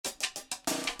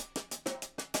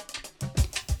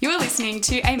listening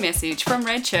to a message from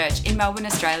Red Church in Melbourne,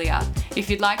 Australia. If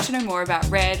you'd like to know more about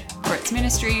Red or its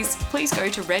ministries, please go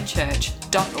to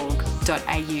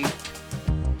redchurch.org.au.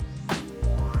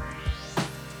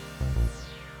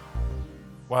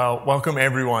 Well, welcome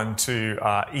everyone to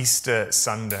Easter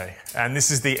Sunday. And this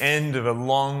is the end of a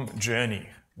long journey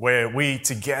where we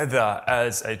together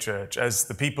as a church, as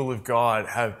the people of God,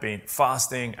 have been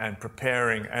fasting and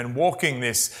preparing and walking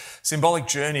this symbolic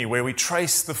journey where we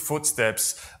trace the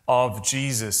footsteps of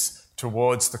Jesus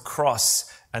towards the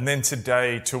cross and then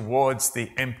today towards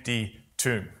the empty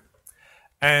tomb.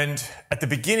 And at the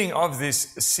beginning of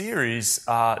this series,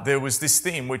 there was this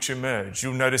theme which emerged.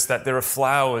 You'll notice that there are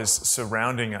flowers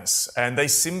surrounding us, and they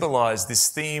symbolize this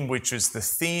theme, which is the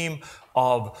theme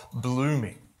of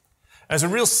blooming. There's a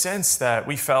real sense that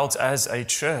we felt as a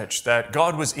church that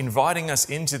God was inviting us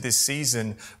into this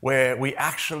season where we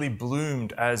actually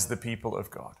bloomed as the people of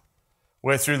God,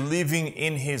 where through living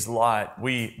in His light,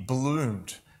 we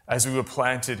bloomed as we were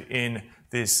planted in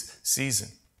this season.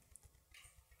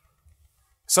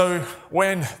 So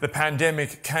when the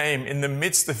pandemic came, in the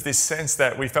midst of this sense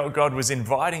that we felt God was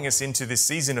inviting us into this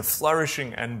season of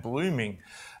flourishing and blooming,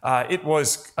 it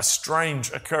was a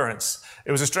strange occurrence.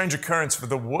 It was a strange occurrence for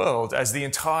the world as the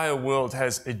entire world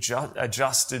has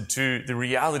adjusted to the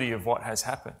reality of what has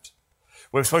happened.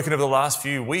 We've spoken over the last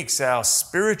few weeks how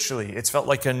spiritually it's felt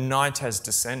like a night has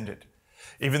descended.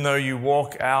 Even though you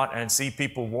walk out and see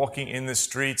people walking in the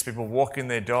streets, people walking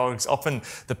their dogs, often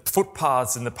the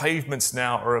footpaths and the pavements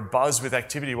now are abuzz with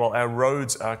activity while our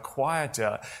roads are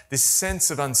quieter. This sense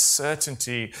of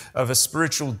uncertainty, of a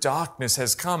spiritual darkness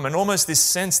has come, and almost this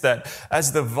sense that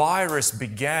as the virus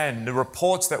began, the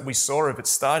reports that we saw of it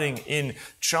starting in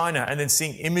China and then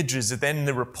seeing images and then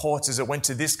the reports as it went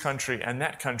to this country and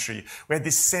that country, we had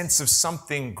this sense of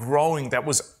something growing that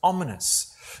was ominous.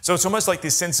 So it's almost like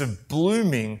this sense of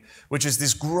blooming, which is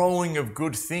this growing of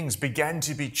good things, began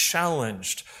to be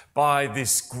challenged by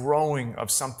this growing of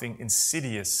something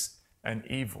insidious and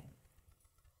evil.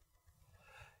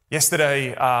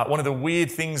 Yesterday, one of the weird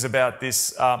things about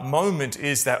this moment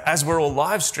is that as we're all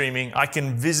live streaming, I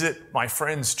can visit my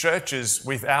friends' churches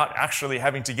without actually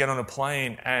having to get on a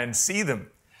plane and see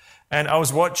them. And I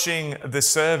was watching the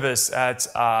service at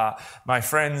my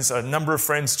friends, a number of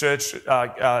friends' church,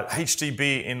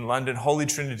 HTB in London, Holy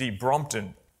Trinity,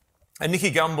 Brompton. And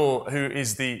Nicky Gumbel, who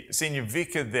is the senior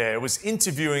vicar there, was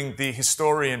interviewing the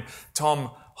historian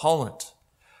Tom Holland.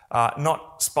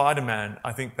 Not Spider-Man,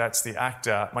 I think that's the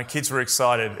actor. My kids were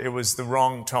excited. It was the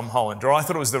wrong Tom Holland, or I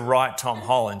thought it was the right Tom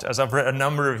Holland, as I've read a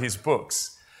number of his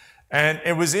books. And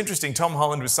it was interesting. Tom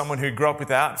Holland was someone who grew up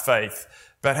without faith,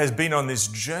 but has been on this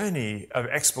journey of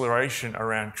exploration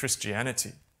around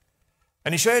Christianity.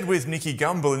 And he shared with Nicky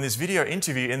Gumbel in this video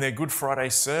interview in their Good Friday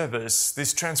service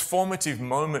this transformative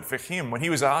moment for him when he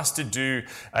was asked to do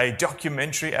a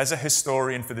documentary as a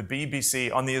historian for the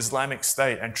BBC on the Islamic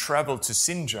State and travelled to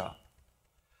Sinjar,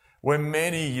 where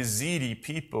many Yazidi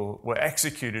people were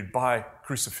executed by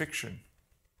crucifixion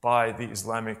by the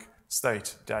Islamic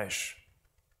State, Daesh.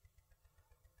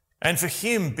 And for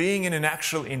him, being in an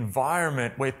actual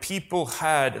environment where people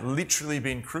had literally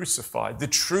been crucified, the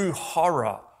true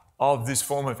horror of this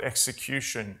form of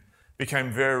execution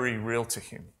became very real to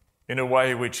him in a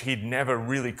way which he'd never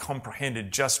really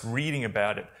comprehended just reading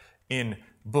about it in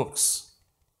books.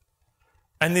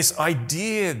 And this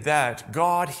idea that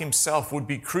God Himself would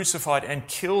be crucified and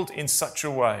killed in such a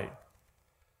way,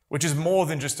 which is more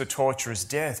than just a torturous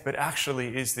death, but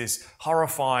actually is this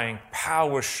horrifying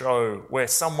power show where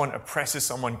someone oppresses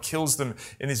someone, kills them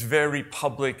in this very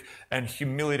public and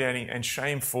humiliating and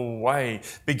shameful way,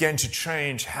 began to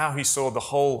change how he saw the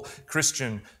whole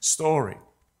Christian story.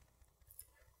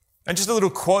 And just a little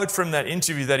quote from that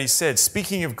interview that he said,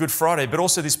 speaking of Good Friday, but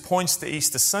also this points to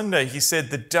Easter Sunday, he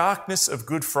said, "The darkness of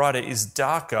Good Friday is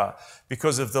darker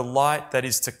because of the light that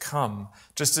is to come,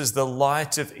 just as the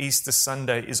light of Easter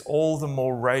Sunday is all the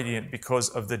more radiant because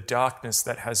of the darkness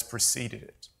that has preceded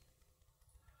it."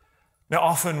 Now,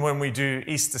 often when we do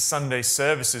Easter Sunday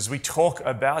services, we talk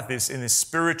about this in this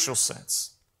spiritual sense.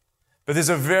 But there's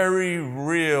a very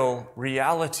real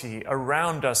reality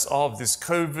around us of this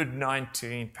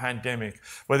COVID-19 pandemic,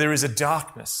 where there is a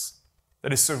darkness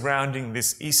that is surrounding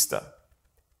this Easter.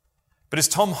 But as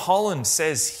Tom Holland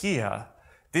says here,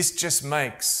 this just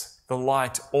makes the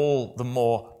light all the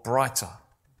more brighter.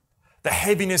 The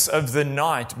heaviness of the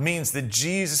night means that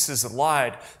Jesus'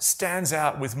 light stands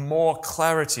out with more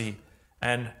clarity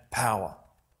and power.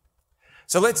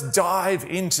 So let's dive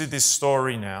into this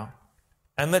story now.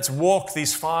 And let's walk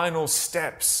these final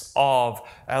steps of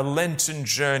our Lenten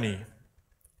journey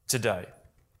today.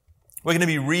 We're going to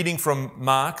be reading from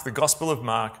Mark, the Gospel of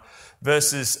Mark,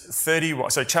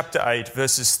 chapter 8,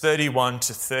 verses 31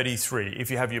 to 33. If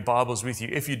you have your Bibles with you.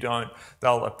 If you don't,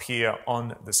 they'll appear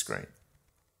on the screen.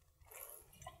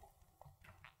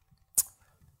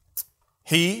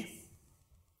 He,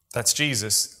 that's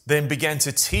Jesus, then began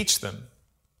to teach them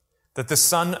that the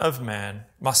Son of Man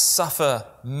must suffer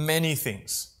many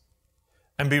things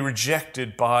and be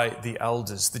rejected by the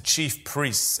elders, the chief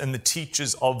priests, and the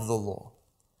teachers of the law,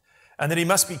 and that he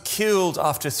must be killed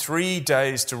after 3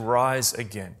 days to rise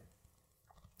again.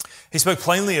 He spoke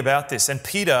plainly about this, and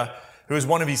Peter, who was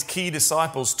one of his key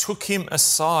disciples, took him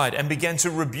aside and began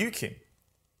to rebuke him.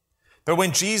 But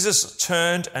when Jesus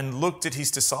turned and looked at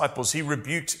his disciples, he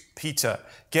rebuked Peter.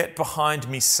 "Get behind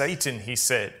me, Satan," he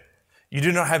said. "You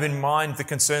do not have in mind the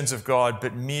concerns of God,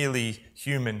 but merely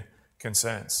human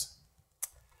concerns."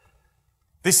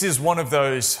 This is one of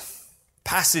those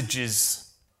passages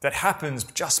that happens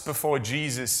just before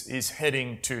Jesus is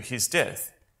heading to his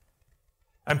death.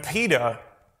 And Peter,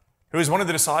 who is one of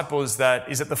the disciples that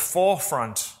is at the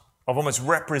forefront of almost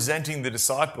representing the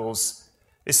disciples,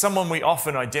 is someone we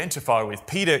often identify with.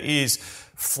 Peter is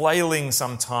flailing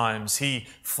sometimes. He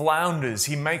flounders.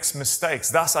 He makes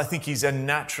mistakes. Thus, I think he's a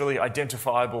naturally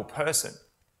identifiable person.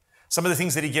 Some of the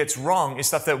things that he gets wrong is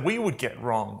stuff that we would get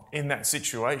wrong in that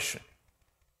situation.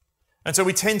 And so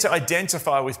we tend to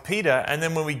identify with Peter, and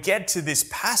then when we get to this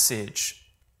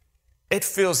passage, it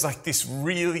feels like this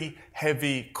really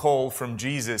heavy call from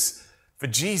Jesus for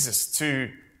Jesus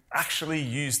to actually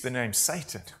use the name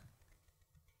Satan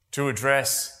to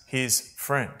address his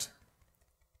friend,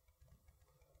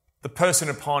 the person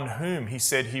upon whom he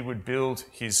said he would build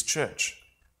his church.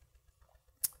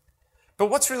 But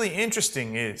what's really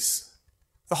interesting is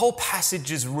the whole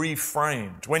passage is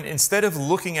reframed when instead of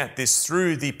looking at this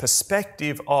through the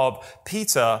perspective of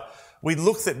Peter, we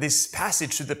looked at this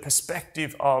passage through the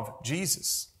perspective of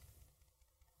Jesus.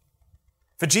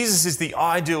 For Jesus is the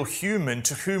ideal human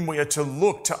to whom we are to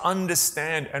look to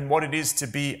understand and what it is to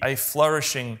be a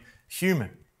flourishing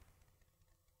human.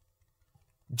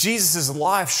 Jesus'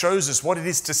 life shows us what it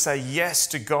is to say yes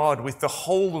to God with the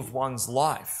whole of one's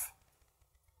life,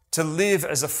 to live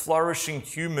as a flourishing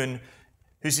human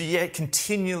who yet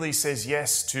continually says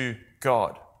yes to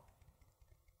God.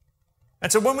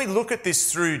 And so when we look at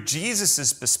this through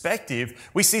Jesus'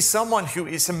 perspective, we see someone who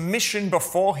is a mission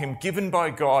before him given by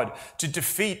God to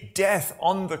defeat death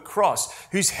on the cross,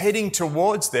 who's heading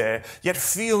towards there, yet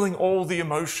feeling all the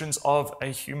emotions of a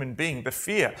human being, the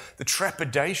fear, the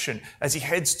trepidation as he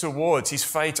heads towards his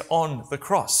fate on the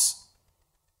cross.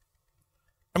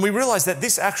 And we realize that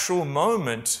this actual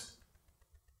moment,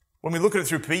 when we look at it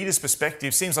through Peter's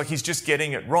perspective, seems like he's just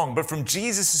getting it wrong. But from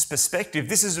Jesus' perspective,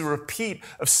 this is a repeat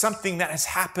of something that has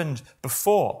happened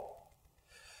before.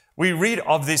 We read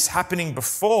of this happening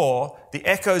before, the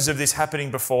echoes of this happening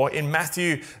before, in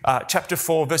Matthew chapter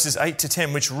 4, verses 8 to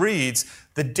 10, which reads,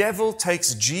 "The devil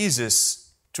takes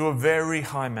Jesus to a very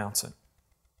high mountain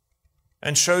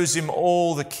and shows him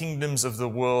all the kingdoms of the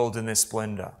world in their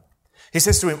splendor. He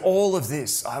says to him, 'All of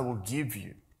this I will give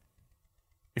you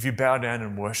if you bow down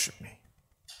and worship me.'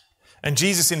 And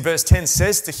Jesus in verse 10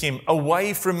 says to him,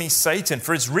 'Away from me, Satan,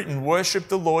 for it's written, worship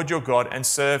the Lord your God and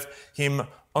serve him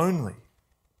only.'"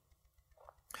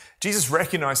 Jesus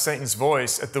recognized Satan's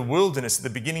voice at the wilderness at the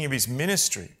beginning of his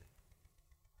ministry.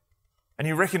 And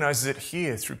he recognizes it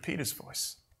here through Peter's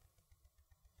voice.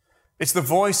 It's the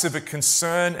voice of a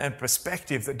concern and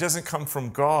perspective that doesn't come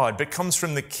from God, but comes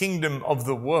from the kingdom of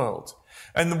the world.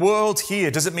 And the world here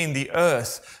doesn't mean the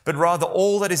earth, but rather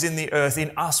all that is in the earth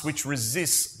in us which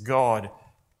resists God.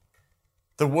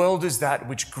 The world is that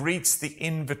which greets the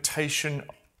invitation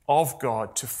of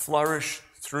God to flourish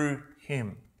through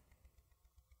him,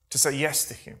 to say yes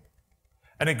to him.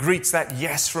 And it greets that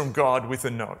yes from God with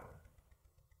a no,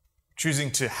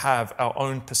 choosing to have our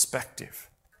own perspective.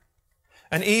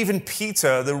 And even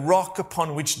Peter, the rock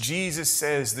upon which Jesus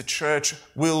says the church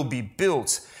will be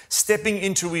built, stepping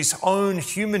into his own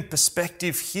human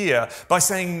perspective here by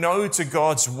saying no to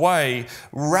God's way,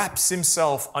 wraps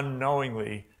himself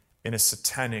unknowingly in a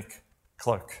satanic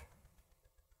cloak.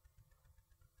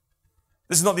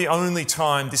 This is not the only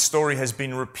time this story has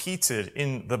been repeated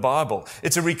in the Bible.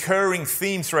 It's a recurring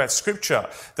theme throughout Scripture.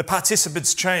 The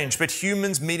participants change, but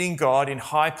humans meeting God in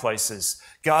high places,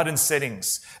 garden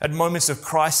settings, at moments of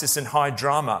crisis and high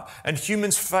drama. And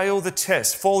humans fail the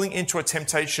test, falling into a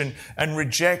temptation and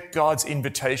reject God's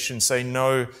invitation, say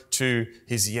no to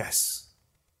his yes.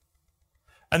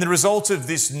 And the result of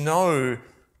this no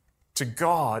to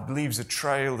God leaves a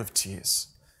trail of tears,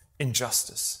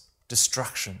 injustice,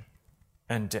 destruction,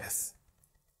 and death.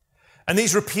 And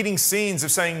these repeating scenes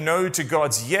of saying no to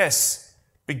God's yes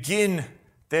begin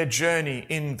their journey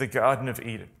in the Garden of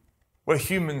Eden, where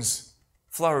humans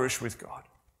flourish with God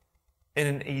in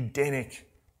an Edenic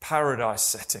paradise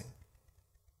setting.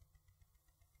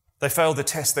 They fail the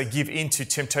test, they give in to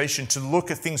temptation to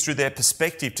look at things through their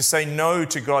perspective, to say no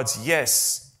to God's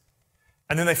yes.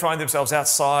 And then they find themselves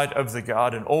outside of the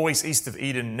garden, always east of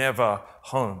Eden, never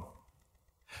home.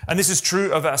 And this is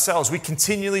true of ourselves. We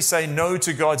continually say no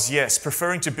to God's yes,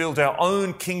 preferring to build our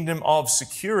own kingdom of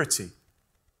security,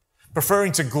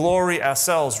 preferring to glory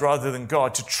ourselves rather than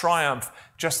God, to triumph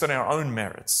just on our own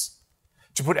merits,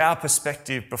 to put our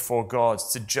perspective before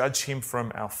God's, to judge him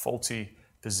from our faulty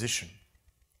position.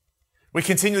 We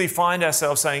continually find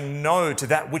ourselves saying no to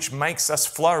that which makes us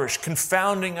flourish,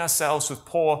 confounding ourselves with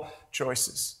poor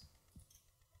choices.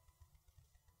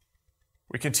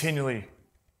 We continually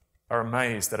are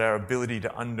amazed at our ability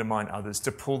to undermine others,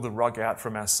 to pull the rug out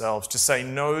from ourselves, to say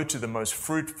no to the most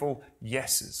fruitful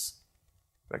yeses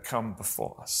that come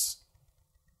before us.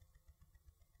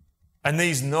 And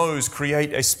these no's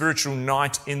create a spiritual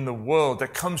night in the world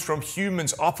that comes from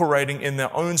humans operating in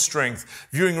their own strength,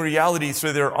 viewing reality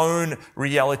through their own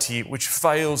reality, which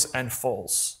fails and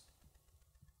falls.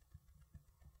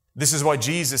 This is why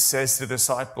Jesus says to the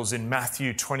disciples in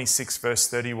Matthew 26, verse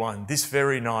 31, "This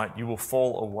very night you will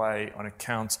fall away on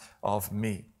account of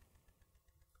me."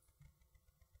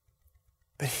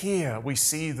 But here we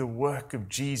see the work of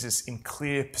Jesus in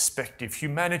clear perspective.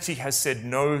 Humanity has said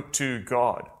no to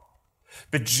God,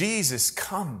 but Jesus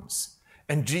comes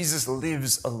and Jesus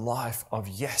lives a life of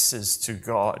yeses to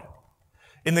God.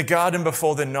 In the garden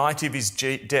before the night of his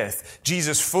death,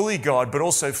 Jesus, fully God but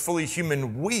also fully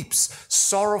human, weeps,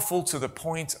 sorrowful to the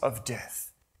point of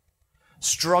death,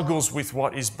 struggles with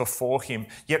what is before him,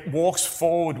 yet walks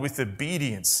forward with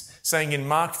obedience, saying in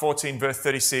Mark 14, verse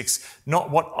 36,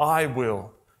 "Not what I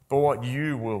will, but what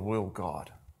you will,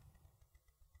 God."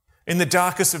 In the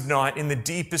darkest of night, in the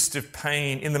deepest of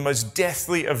pain, in the most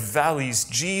deathly of valleys,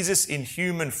 Jesus in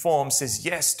human form says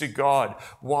yes to God.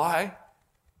 Why?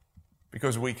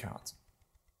 Because we can't.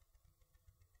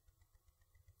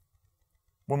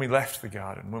 When we left the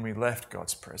garden, when we left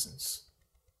God's presence,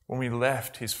 when we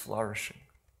left his flourishing,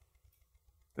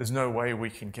 there's no way we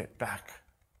can get back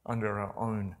under our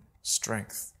own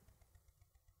strength.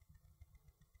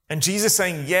 And Jesus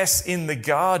saying yes in the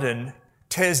garden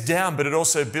tears down, but it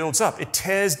also builds up. It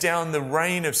tears down the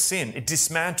reign of sin. It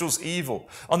dismantles evil.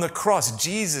 On the cross,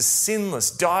 Jesus,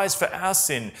 sinless, dies for our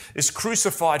sin, is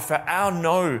crucified for our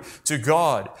no to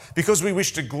God. Because we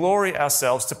wish to glory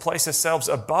ourselves, to place ourselves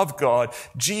above God,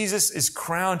 Jesus is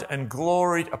crowned and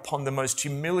gloried upon the most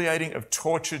humiliating of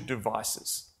tortured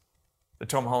devices that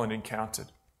Tom Holland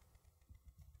encountered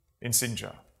in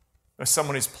Sinjar, where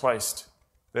someone is placed,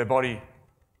 their body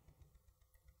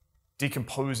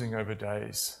decomposing over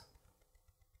days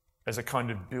as a kind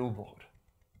of billboard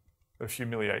of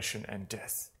humiliation and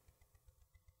death.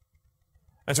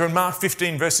 And so in Mark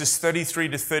 15, verses 33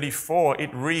 to 34,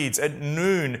 it reads, "At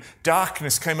noon,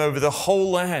 darkness came over the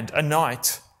whole land, a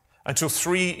night, until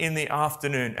 3 in the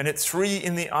afternoon. And at 3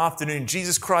 in the afternoon,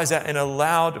 Jesus cries out in a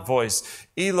loud voice,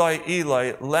 'Eli,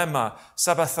 Eli, lema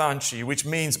sabachthani,' which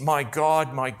means, my God,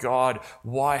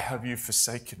 why have you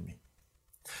forsaken me?"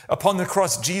 Upon the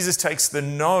cross, Jesus takes the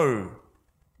no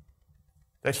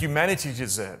that humanity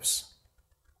deserves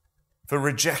for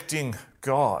rejecting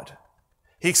God.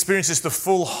 He experiences the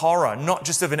full horror, not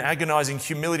just of an agonizing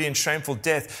humility and shameful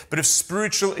death, but of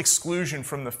spiritual exclusion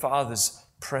from the Father's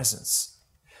presence.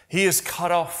 He is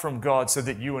cut off from God so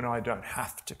that you and I don't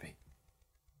have to be.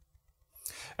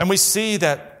 And we see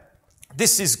that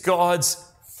this is God's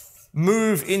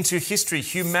move into history.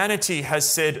 Humanity has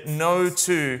said no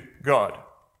to God.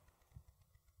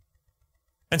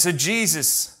 And so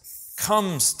Jesus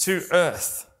comes to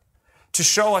earth to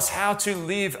show us how to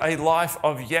live a life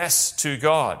of yes to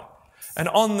God. And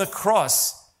on the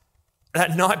cross,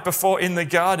 that night before in the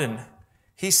garden,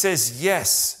 he says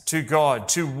yes to God,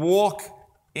 to walk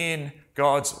in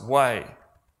God's way.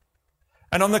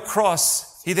 And on the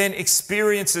cross, he then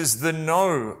experiences the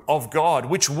no of God,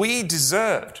 which we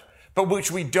deserved, but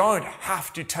which we don't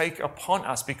have to take upon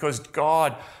us because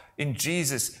God in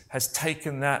Jesus has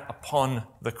taken that upon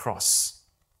the cross.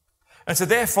 And so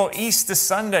therefore, Easter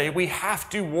Sunday, we have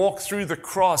to walk through the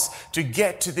cross to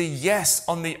get to the yes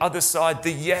on the other side,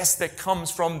 the yes that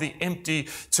comes from the empty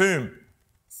tomb.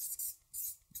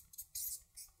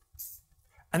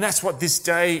 And that's what this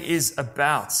day is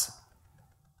about.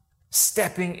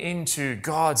 Stepping into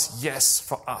God's yes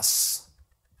for us.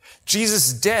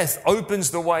 Jesus' death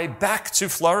opens the way back to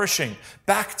flourishing,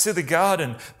 back to the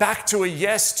garden, back to a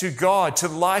yes to God, to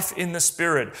life in the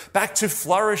Spirit, back to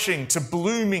flourishing, to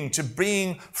blooming, to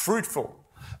being fruitful.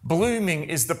 Blooming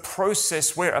is the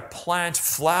process where a plant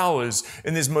flowers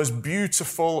in this most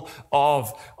beautiful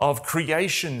of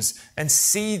creations and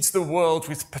seeds the world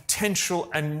with potential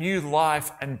and new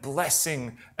life and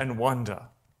blessing and wonder.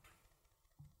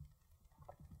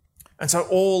 And so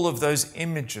all of those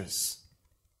images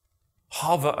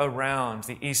hover around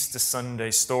the Easter Sunday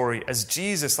story as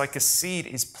Jesus, like a seed,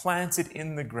 is planted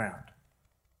in the ground.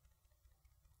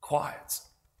 Quiet.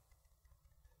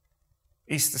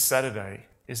 Easter Saturday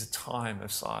is a time of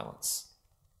silence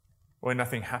where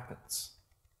nothing happens.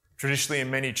 Traditionally, in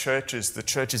many churches, the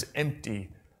church is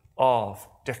empty of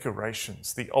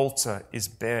decorations. The altar is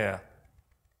bare.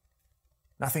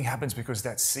 Nothing happens because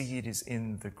that seed is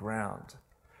in the ground.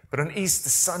 But on Easter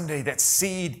Sunday, that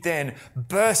seed then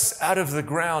bursts out of the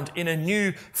ground in a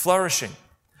new flourishing.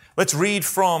 Let's read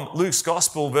from Luke's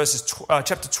Gospel,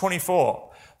 chapter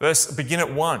 24, begin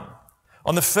at 1.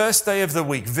 On the first day of the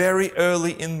week, very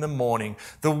early in the morning,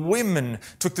 the women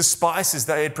took the spices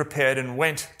they had prepared and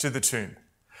went to the tomb.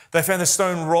 They found the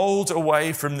stone rolled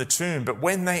away from the tomb, but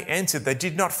when they entered, they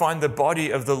did not find the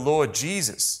body of the Lord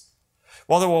Jesus.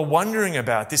 While they were wondering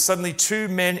about this, suddenly 2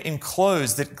 men in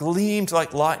clothes that gleamed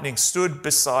like lightning stood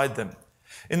beside them.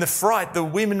 In the fright, the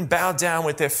women bowed down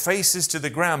with their faces to the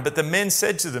ground, but the men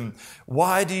said to them,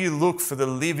 "Why do you look for the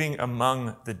living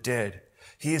among the dead?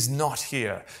 He is not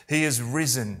here. He is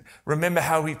risen. Remember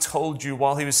how he told you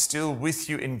while he was still with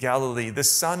you in Galilee, the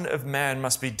Son of Man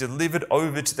must be delivered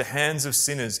over to the hands of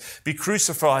sinners, be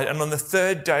crucified, and on the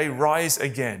 3rd day rise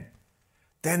again."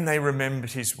 Then they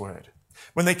remembered his word.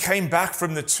 When they came back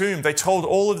from the tomb, they told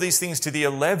all of these things to the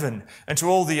 11 and to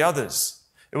all the others.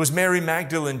 It was Mary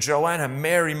Magdalene, Joanna,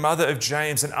 Mary, mother of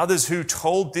James, and others who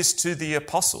told this to the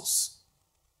apostles.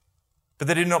 But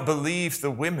they did not believe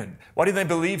the women. Why did they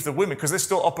believe the women? Because they're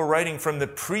still operating from the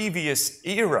previous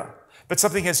era. But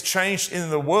something has changed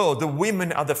in the world. The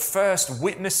women are the first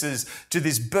witnesses to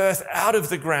this birth out of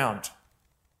the ground.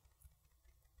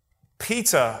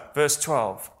 Peter, verse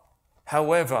 12,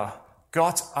 however,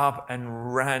 got up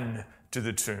and ran to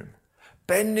the tomb.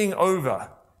 Bending over,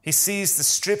 he sees the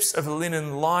strips of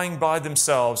linen lying by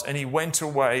themselves, and he went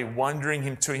away,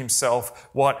 wondering to himself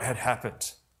what had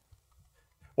happened.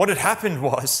 What had happened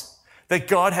was that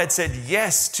God had said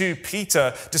yes to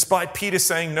Peter, despite Peter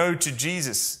saying no to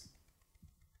Jesus.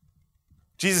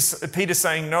 Peter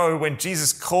saying no when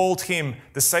Jesus called him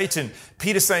the Satan.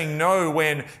 Peter saying no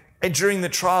when, during the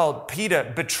trial,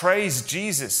 Peter betrays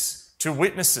Jesus to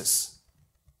witnesses.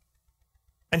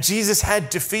 And Jesus had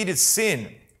defeated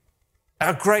sin,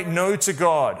 our great no to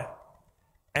God,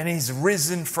 and he's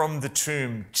risen from the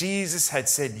tomb. Jesus had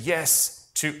said yes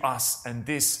to us, and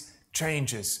this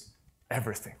changes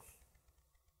everything.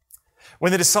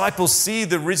 When the disciples see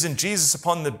the risen Jesus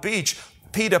upon the beach,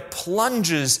 Peter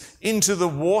plunges into the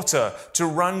water to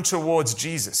run towards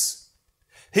Jesus.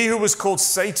 He who was called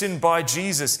Satan by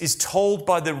Jesus is told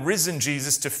by the risen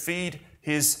Jesus to feed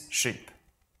his sheep.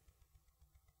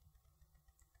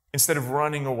 Instead of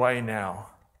running away now,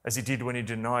 as he did when he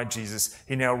denied Jesus,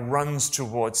 he now runs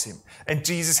towards him. And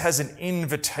Jesus has an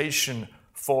invitation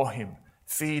for him.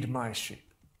 Feed my sheep.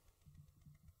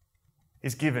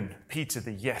 He's given Peter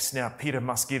the yes. Now Peter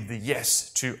must give the yes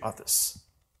to others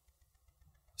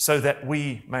so that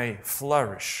we may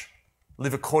flourish,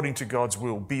 live according to God's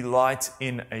will, be light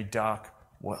in a dark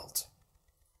world.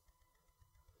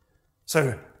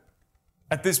 So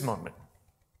at this moment,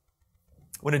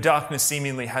 when a darkness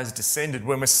seemingly has descended,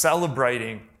 when we're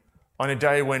celebrating on a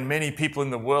day when many people in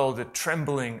the world are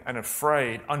trembling and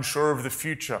afraid, unsure of the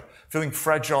future, feeling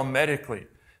fragile medically,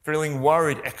 feeling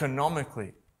worried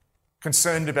economically,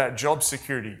 concerned about job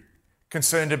security,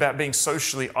 concerned about being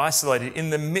socially isolated. In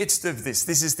the midst of this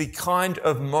is the kind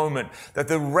of moment that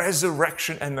the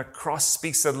resurrection and the cross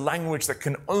speaks a language that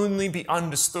can only be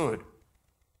understood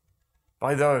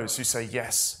by those who say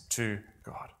yes to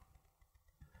God.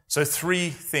 So 3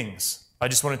 things I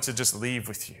just wanted to just leave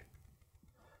with you.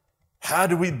 How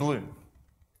do we bloom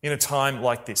in a time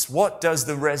like this? What does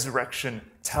the resurrection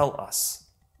tell us?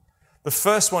 The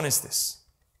first one is this.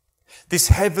 This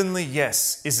heavenly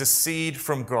yes is a seed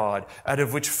from God out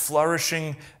of which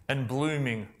flourishing and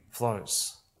blooming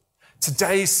flows.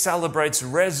 Today celebrates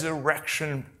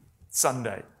Resurrection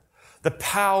Sunday. The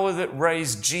power that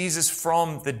raised Jesus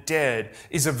from the dead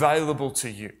is available to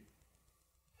you.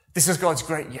 This is God's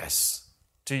great yes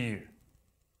to you.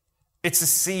 It's a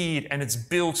seed and it's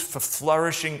built for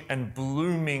flourishing and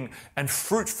blooming and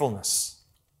fruitfulness.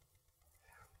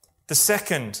 The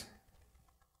second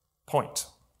point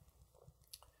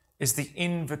is the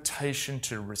invitation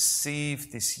to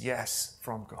receive this yes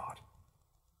from God.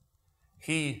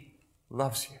 He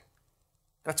loves you.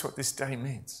 That's what this day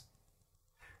means.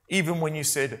 Even when you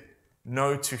said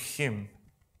no to Him,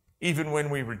 even when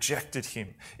we rejected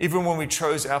Him, even when we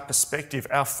chose our perspective,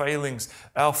 our failings,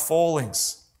 our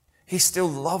fallings, He still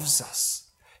loves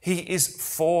us. He is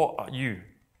for you.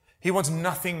 He wants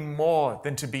nothing more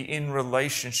than to be in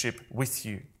relationship with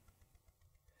you.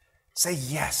 Say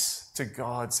yes to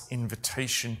God's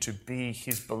invitation to be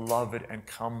His beloved and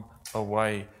come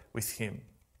away with Him,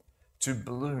 to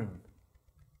bloom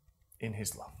in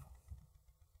His love.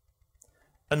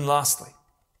 And lastly,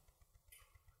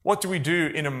 what do we do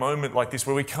in a moment like this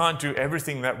where we can't do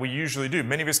everything that we usually do?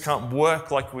 Many of us can't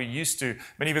work like we used to.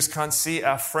 Many of us can't see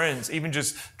our friends, even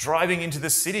just driving into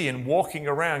the city and walking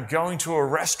around, going to a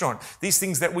restaurant. These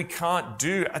things that we can't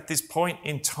do at this point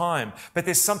in time. But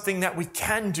there's something that we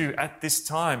can do at this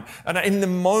time. And in the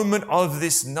moment of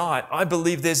this night, I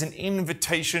believe there's an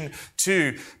invitation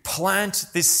to plant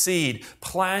this seed,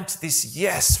 plant this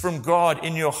yes from God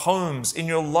in your homes, in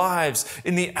your lives,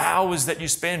 in the hours that you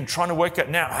spend trying to work out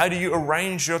now. How do you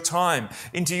arrange your time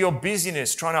into your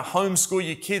busyness, trying to homeschool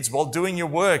your kids while doing your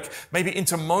work, maybe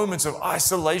into moments of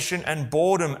isolation and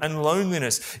boredom and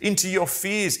loneliness, into your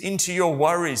fears, into your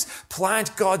worries.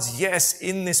 Plant God's yes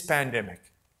in this pandemic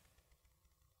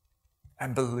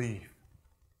and believe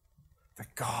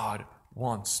that God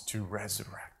wants to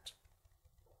resurrect.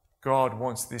 God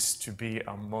wants this to be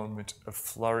a moment of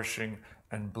flourishing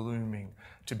and blooming,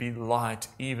 to be light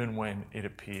even when it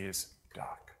appears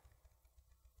dark.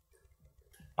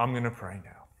 I'm going to pray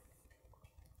now.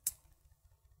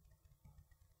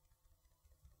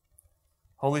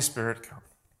 Holy Spirit, come.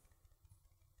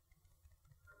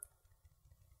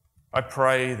 I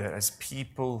pray that as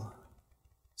people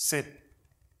sit,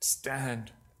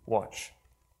 stand, watch,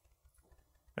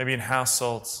 maybe in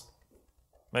households,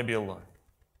 maybe alone,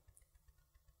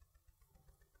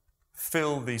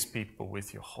 fill these people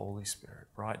with your Holy Spirit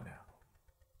right now.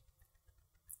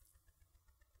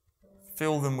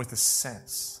 Fill them with a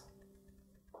sense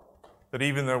that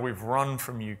even though we've run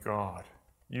from you, God,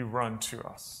 you run to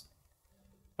us,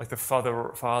 like the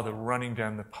father running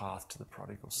down the path to the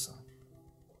prodigal son.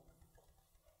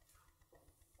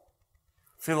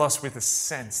 Fill us with a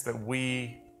sense that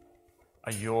we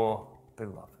are your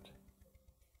beloved.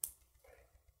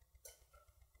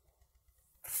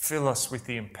 Fill us with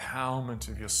the empowerment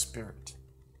of your Spirit,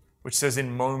 which says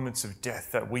in moments of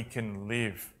death that we can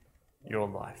live your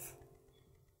life.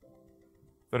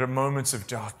 That at moments of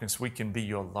darkness, we can be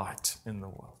your light in the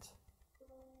world.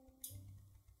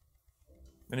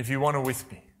 And if you want to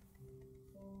with me,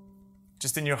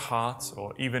 just in your heart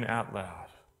or even out loud,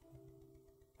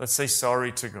 let's say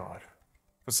sorry to God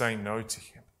for saying no to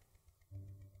Him.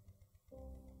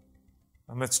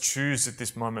 And let's choose at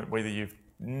this moment, whether you've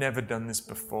never done this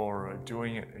before or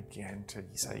doing it again, to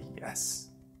say yes.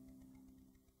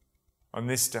 On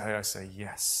this day, I say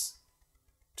yes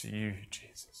to you,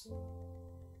 Jesus.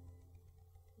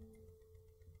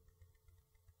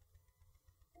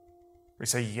 We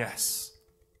say yes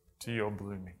to your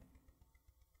blooming,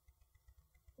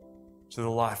 to the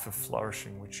life of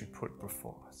flourishing which you put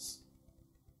before us.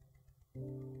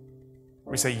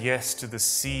 We say yes to the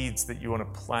seeds that you want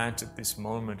to plant at this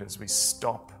moment as we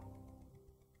stop,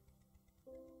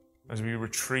 as we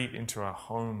retreat into our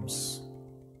homes.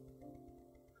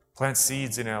 Plant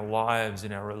seeds in our lives,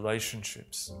 in our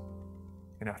relationships,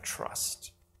 in our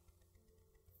trust.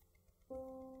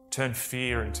 Turn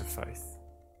fear into faith.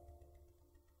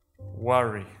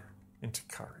 Worry into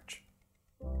courage.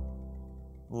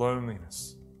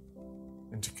 Loneliness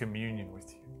into communion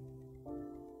with you.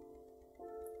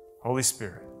 Holy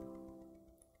Spirit,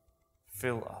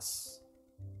 fill us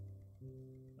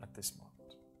at this moment.